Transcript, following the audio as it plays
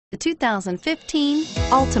The 2015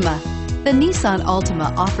 Altima. The Nissan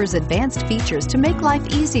Altima offers advanced features to make life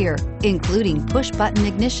easier, including push-button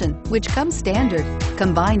ignition, which comes standard.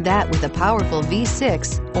 Combine that with a powerful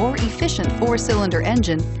V6 or efficient 4-cylinder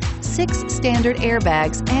engine, 6 standard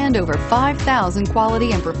airbags, and over 5,000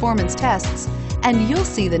 quality and performance tests, and you'll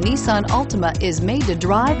see the Nissan Altima is made to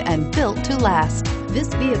drive and built to last.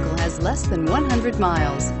 This vehicle has less than 100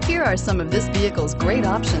 miles. Here are some of this vehicle's great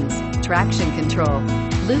options: traction control,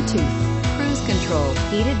 Bluetooth, cruise control,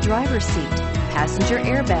 heated driver's seat, passenger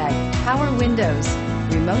airbag, power windows,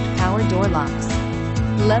 remote power door locks,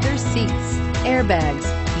 leather seats, airbags,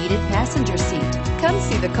 heated passenger seat. Come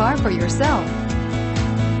see the car for yourself.